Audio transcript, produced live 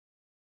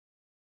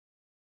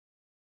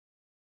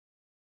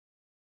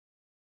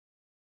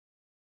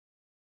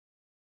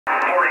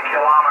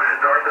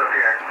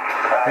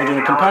We're doing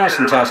a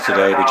comparison test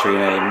today between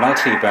a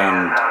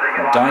multi-band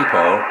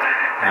dipole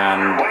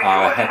and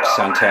our Hex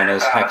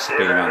antenna's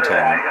Hexbeam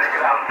antenna.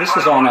 This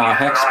is on our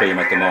Hexbeam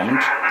at the moment.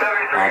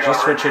 I'll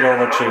just switch it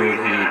over to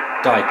the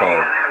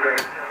dipole.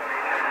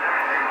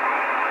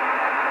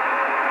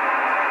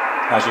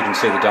 As you can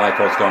see, the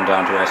dipole's gone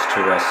down to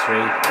S2, S3,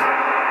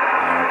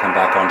 and we'll come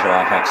back onto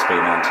our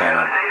Hexbeam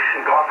antenna.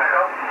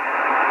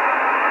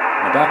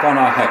 We're back on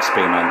our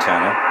Hexbeam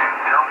antenna.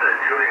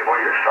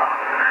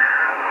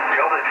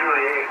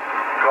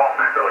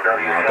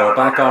 I'll go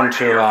back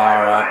onto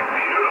our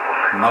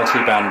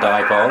multi-band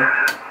dipole.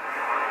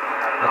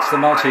 That's the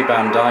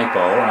multi-band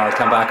dipole, and I'll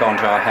come back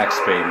onto our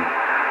Hexbeam.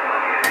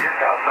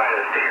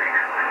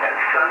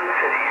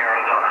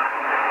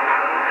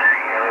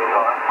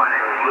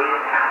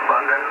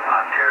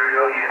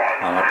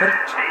 And I'll put it.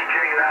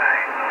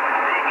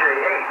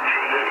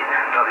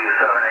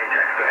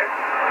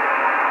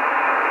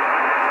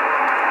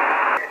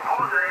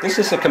 This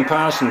is a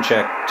comparison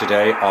check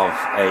today of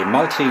a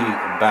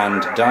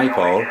multi-band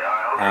dipole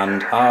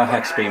and our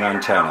Hexbeam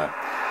antenna.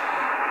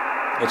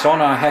 It's on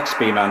our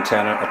Hexbeam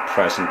antenna at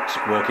present,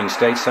 working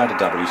stateside at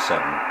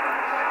W7.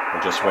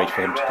 We'll just wait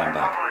for him to come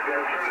back.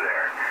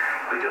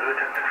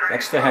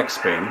 That's the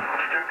Hexbeam,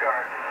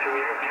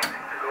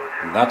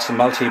 and that's the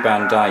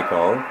multi-band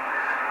dipole,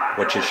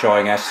 which is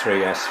showing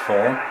S3,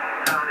 S4,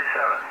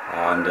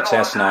 and it's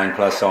S9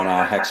 plus on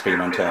our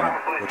Hexbeam antenna,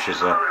 which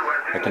is a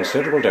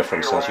considerable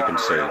difference, as you can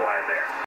see.